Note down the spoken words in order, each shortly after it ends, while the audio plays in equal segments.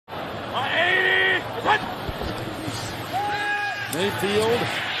Mayfield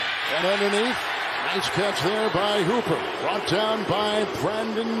and underneath. Nice catch there by Hooper. Brought down by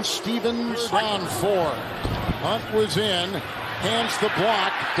Brandon Stevens. Down 4. Hunt was in. Hands the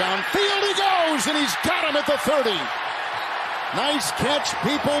block. Downfield he goes, and he's got him at the 30. Nice catch.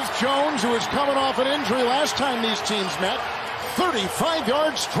 Peoples-Jones, who is coming off an injury last time these teams met.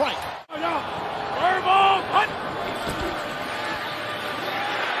 35-yard strike.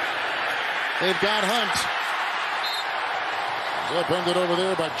 They've got Hunt. Upended over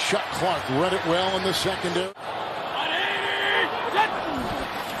there by Chuck Clark. Read it well in the secondary.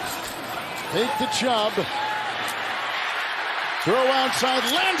 Take the Chubb. Throw outside.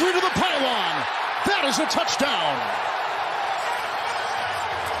 Landry to the pylon. That is a touchdown.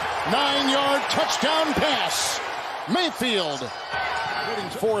 9-yard touchdown pass. Mayfield.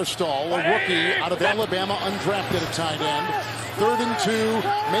 Forrestall, a rookie out of Alabama, undrafted at tight end. 3rd and 2.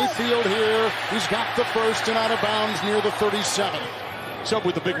 Mayfield here. He's got the first and out of bounds near the 37. Chubb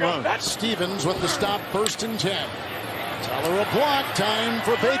with the big run. Stevens with the stop, 1st and 10. Teller a block. Time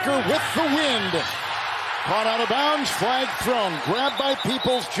for Baker with the wind. Caught out of bounds. Flag thrown. Grabbed by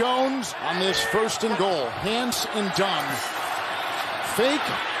Peoples-Jones on this 1st and goal. Hands and done. Fake.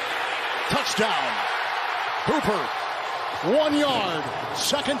 Touchdown. Hooper. 1 yard.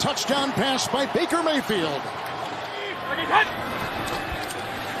 2nd touchdown pass by Baker Mayfield.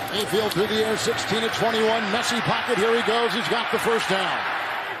 Mayfield through the air, 16 of 21. Messy pocket. Here he goes. He's got the first down.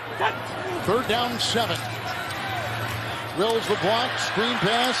 3rd down, 7. Drills the block. Screen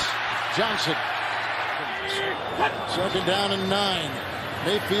pass. Johnson. 2nd down and 9.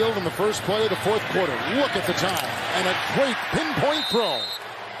 Mayfield in the first play of the 4th quarter. Look at the time. And a great pinpoint throw.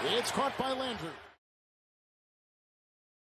 It's caught by Landry.